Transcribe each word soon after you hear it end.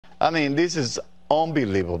I mean, this is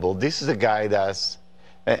unbelievable. This is a guy that's,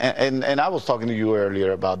 and I was talking to you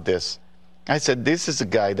earlier about this. I said, this is a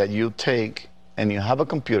guy that you take and you have a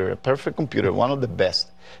computer, a perfect computer, one of the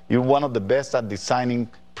best. You're one of the best at designing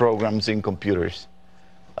programs in computers.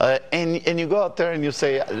 And you go out there and you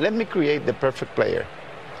say, let me create the perfect player.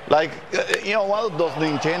 Like, you know, one of those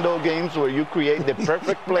Nintendo games where you create the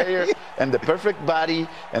perfect player and the perfect body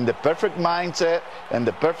and the perfect mindset and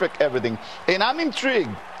the perfect everything. And I'm intrigued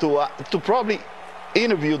to probably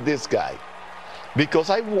interview this guy, because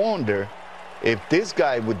I wonder if this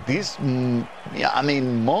guy with these, I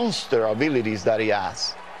mean, monster abilities that he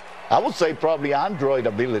has, I would say probably Android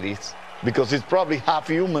abilities, because it's probably half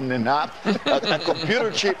human and half a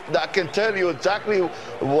computer chip that can tell you exactly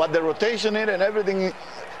what the rotation is and everything,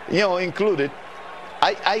 you know, included.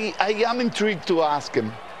 I am intrigued to ask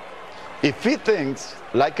him if he thinks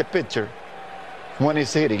like a pitcher when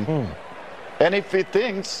he's hitting, and if he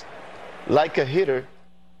thinks like a hitter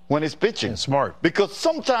when he's pitching. Yeah, smart. Because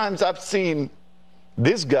sometimes I've seen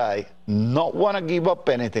this guy not want to give up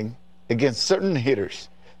anything against certain hitters,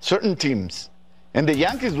 certain teams. And the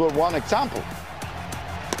Yankees were one example.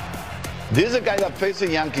 This is a guy that faced the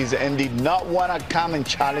Yankees and did not want to come and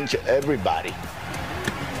challenge everybody.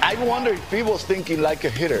 I wonder if he was thinking like a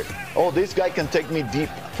hitter. Oh, this guy can take me deep,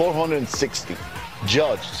 460.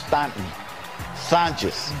 Judge, Stanton,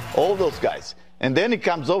 Sanchez, all those guys. And then he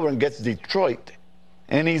comes over and gets Detroit,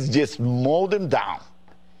 and he's just mowed them down.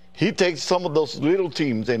 He takes some of those little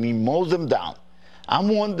teams and he mows them down. I'm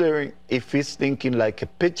wondering if he's thinking like a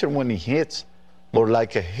pitcher when he hits or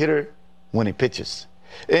like a hitter when he pitches.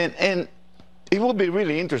 And it will be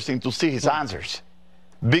really interesting to see his answers,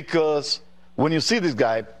 because when you see this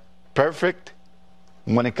guy, perfect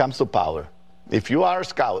when it comes to power. If you are a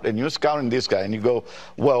scout and you're scouting this guy and you go,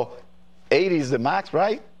 well, 80 is the max,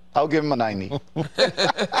 right? I'll give him a 90 on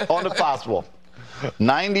the fastball,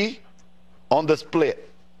 90 on the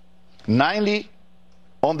split, 90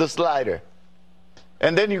 on the slider.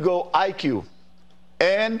 And then you go IQ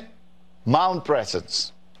and mound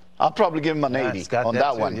presence. I'll probably give him an 80 on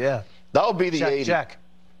that one. Yeah. That would be the 80. Check.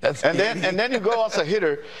 And then you go as a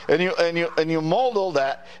hitter and you mold all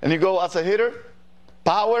that, and you go as a hitter,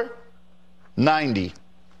 power 90.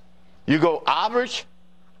 You go average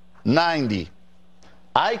 90.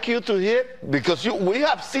 IQ to hit, because we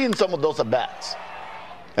have seen some of those at bats.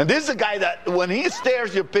 And this is a guy that when he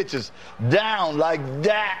stares your pitches down like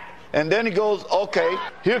that, and then he goes, okay,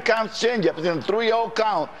 here comes changeup, it's in a 3-0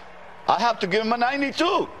 count, I have to give him a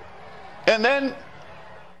 92. And then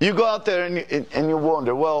you go out there and you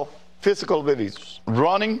wonder, well, physical abilities,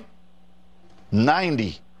 running,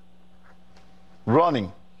 90.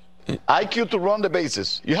 Running. IQ to run the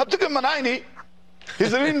bases. You have to give him a 90.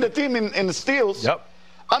 He's leading the team in steals. Yep.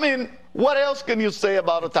 I mean, what else can you say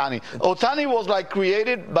about Ohtani? Ohtani was like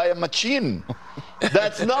created by a machine.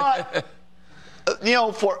 That's not, you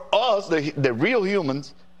know, for us, the real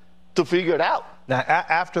humans, to figure it out. Now,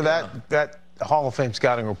 after that Hall of Fame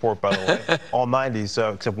scouting report, by the way, all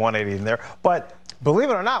 90s, except 180 in there. But believe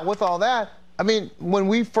it or not, with all that, I mean, when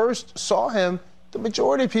we first saw him, the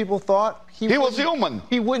majority of people thought he was human.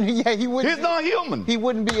 He wouldn't. Yeah, he wouldn't. He's not human. He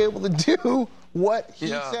wouldn't be able to do what he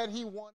said he wanted.